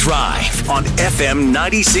Drive on FM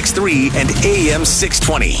 96.3 and AM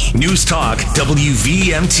 620. News Talk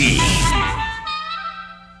WVMT.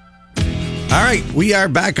 All right, we are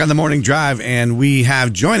back on the Morning Drive, and we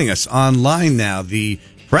have joining us online now the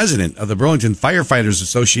president of the Burlington Fire Fighters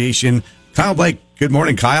Association, Kyle Blake. Good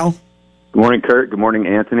morning, Kyle. Good morning, Kurt. Good morning,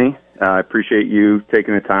 Anthony. I appreciate you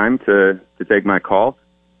taking the time to take my call.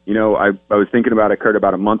 You know, I was thinking about it, Kurt,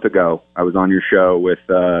 about a month ago. I was on your show with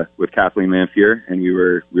Kathleen Lamphere, and we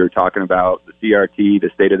were talking about the CRT, the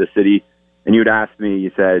state of the city, and you'd asked me,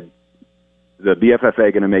 you said, the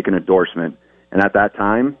BFFA going to make an endorsement? And at that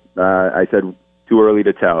time, I said, too early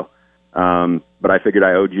to tell. But I figured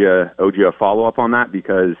I owed you a follow-up on that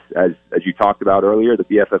because, as you talked about earlier, the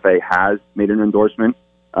BFFA has made an endorsement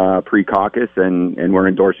pre-caucus, and we're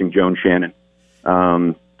endorsing Joan Shannon.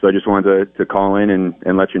 So I just wanted to call in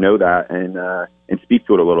and let you know that and speak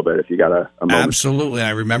to it a little bit if you got a moment. Absolutely. I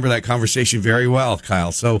remember that conversation very well,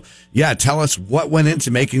 Kyle. So, yeah, tell us what went into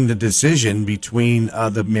making the decision between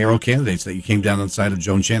the mayoral candidates that you came down on the side of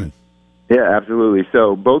Joan Shannon. Yeah, absolutely.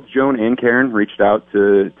 So both Joan and Karen reached out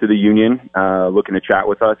to the union looking to chat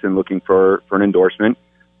with us and looking for an endorsement.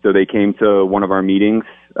 So they came to one of our meetings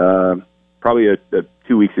probably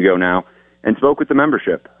 2 weeks ago now, and spoke with the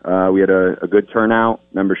membership. We had a good turnout.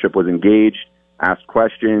 Membership was engaged, asked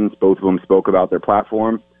questions. Both of them spoke about their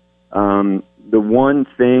platform. The one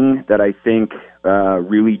thing that I think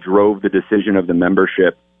really drove the decision of the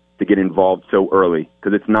membership to get involved so early,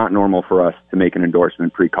 because it's not normal for us to make an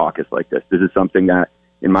endorsement pre-caucus like this. This is something that,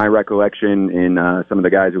 in my recollection, in some of the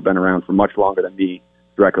guys who've been around for much longer than me,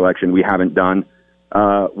 recollection, we haven't done,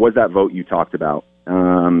 was that vote you talked about.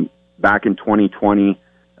 Back in 2020,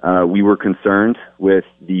 we were concerned with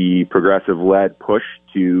the progressive-led push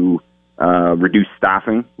to reduce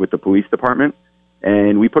staffing with the police department,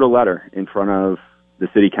 and we put a letter in front of the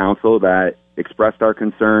city council that expressed our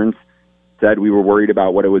concerns, said we were worried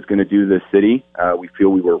about what it was going to do to the city. We feel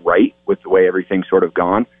we were right with the way everything's sort of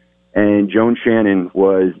gone, and Joan Shannon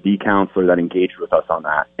was the counselor that engaged with us on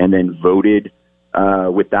that and then voted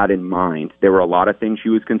with that in mind. There were a lot of things she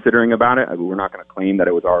was considering about it. I mean, we're not going to claim that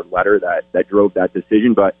it was our letter that drove that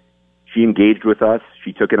decision, but she engaged with us.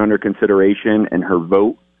 She took it under consideration, and her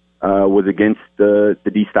vote was against the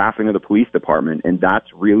destaffing of the police department. And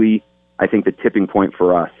that's really, I think, the tipping point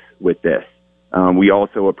for us with this. We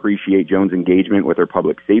also appreciate Joan's engagement with her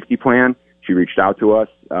public safety plan. She reached out to us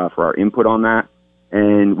for our input on that.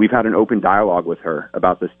 And we've had an open dialogue with her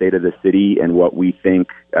about the state of the city and what we think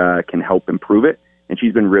can help improve it. And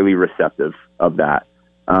she's been really receptive of that.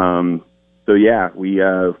 So, yeah,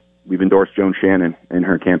 we've endorsed Joan Shannon in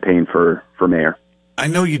her campaign for mayor. I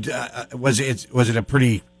know you. Was it a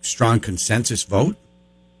pretty strong consensus vote,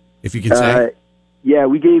 if you could say? Yeah,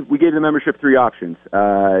 we gave the membership three options: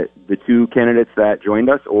 the two candidates that joined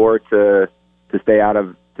us, or to stay out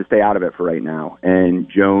of it for right now. And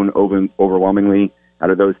Joan overwhelmingly, out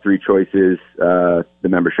of those three choices, the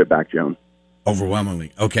membership backed Joan.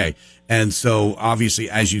 Overwhelmingly, okay. And so, obviously,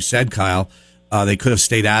 as you said, Kyle, they could have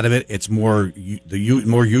stayed out of it. It's more the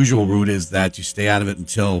more usual route is that you stay out of it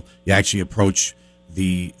until you actually approach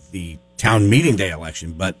the town meeting day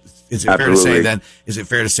election. But is it fair to say then? Is it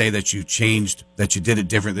fair to say that you changed, that you did it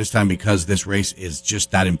different this time because this race is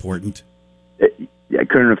just that important? I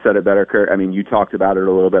couldn't have said it better, Kurt. I mean, you talked about it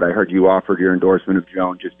a little bit. I heard you offered your endorsement of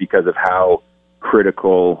Joan just because of how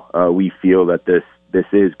critical we feel that this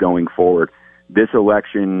is going forward. This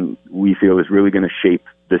election, we feel, is really going to shape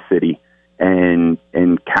the city and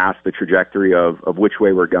cast the trajectory of which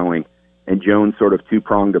way we're going. And Joan's sort of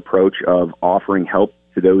two-pronged approach of offering help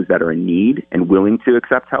to those that are in need and willing to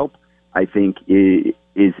accept help, I think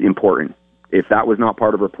is important. If that was not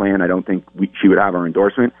part of her plan, I don't think she would have our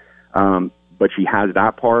endorsement. But she has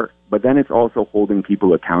that part. But then it's also holding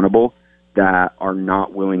people accountable that are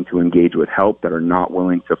not willing to engage with help, that are not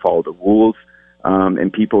willing to follow the rules,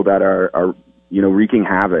 and people that are wreaking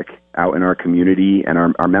havoc out in our community. And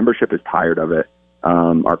our membership is tired of it.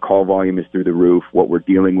 Our call volume is through the roof. What we're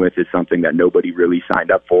dealing with is something that nobody really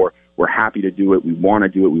signed up for. We're happy to do it. We want to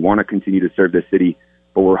do it. We want to continue to serve the city.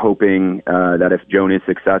 But we're hoping that if Joan is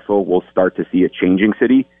successful, we'll start to see a changing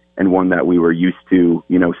city and one that we were used to,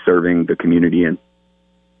 serving the community in.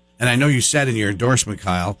 And I know you said in your endorsement,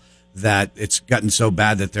 Kyle, that it's gotten so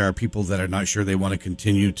bad that there are people that are not sure they want to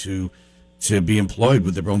continue to be employed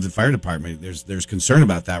with the Burlington Fire Department. There's concern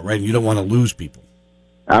about that, right? And you don't want to lose people.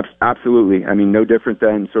 Absolutely. I mean, no different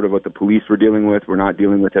than sort of what the police were dealing with. We're not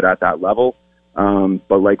dealing with it at that level.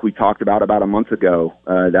 But like we talked about a month ago,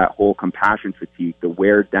 that whole compassion fatigue, the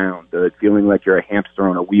wear down, the feeling like you're a hamster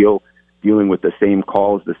on a wheel, dealing with the same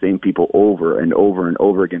calls, the same people over and over and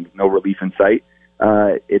over again, with no relief in sight.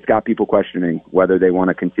 it's got people questioning whether they want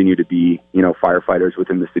to continue to be, firefighters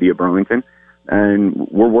within the city of Burlington. And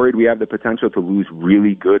we're worried we have the potential to lose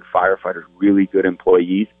really good firefighters, really good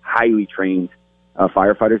employees, highly trained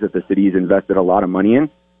firefighters that the city has invested a lot of money in,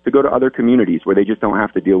 to go to other communities where they just don't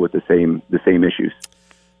have to deal with the same issues.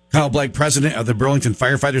 Kyle Blake, president of the Burlington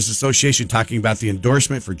Fire Fighters Association, talking about the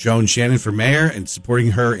endorsement for Joan Shannon for mayor and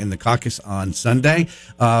supporting her in the caucus on Sunday.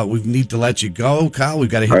 We need to let you go, Kyle. We've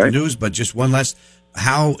got to hit the news, but just one last.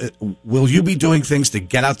 How will you be doing things to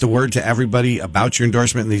get out the word to everybody about your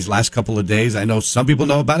endorsement in these last couple of days? I know some people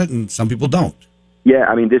know about it and some people don't. Yeah,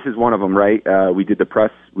 I mean, this is one of them, right? We did the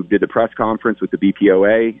press conference with the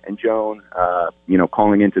BPOA and Joan,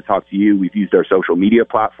 calling in to talk to you. We've used our social media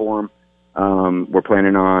platform. We're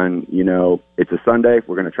planning on, it's a Sunday.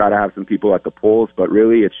 We're going to try to have some people at the polls, but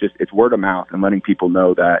really it's word of mouth and letting people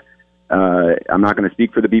know that, I'm not going to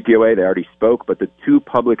speak for the BPOA. They already spoke, but the two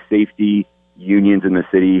public safety unions in the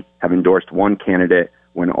city have endorsed one candidate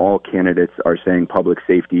when all candidates are saying public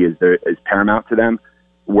safety is paramount to them.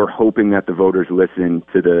 We're hoping that the voters listen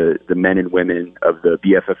to the men and women of the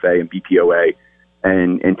BFFA and BPOA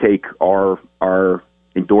and take our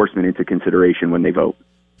endorsement into consideration when they vote.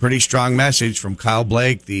 Pretty strong message from Kyle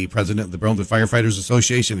Blake, the president of the Burlington Firefighters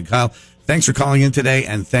Association. And Kyle, thanks for calling in today,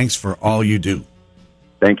 and thanks for all you do.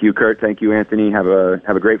 Thank you, Kurt. Thank you, Anthony. Have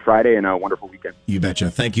a great Friday and a wonderful weekend. You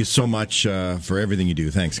betcha. Thank you so much for everything you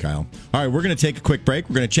do. Thanks, Kyle. All right, we're going to take a quick break.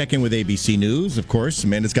 We're going to check in with ABC News, of course.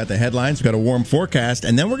 Amanda's got the headlines. We've got a warm forecast.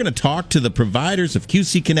 And then we're going to talk to the providers of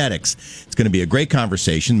QC Kinetics. It's going to be a great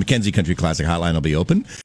conversation. Mackenzie Country Classic Hotline will be open.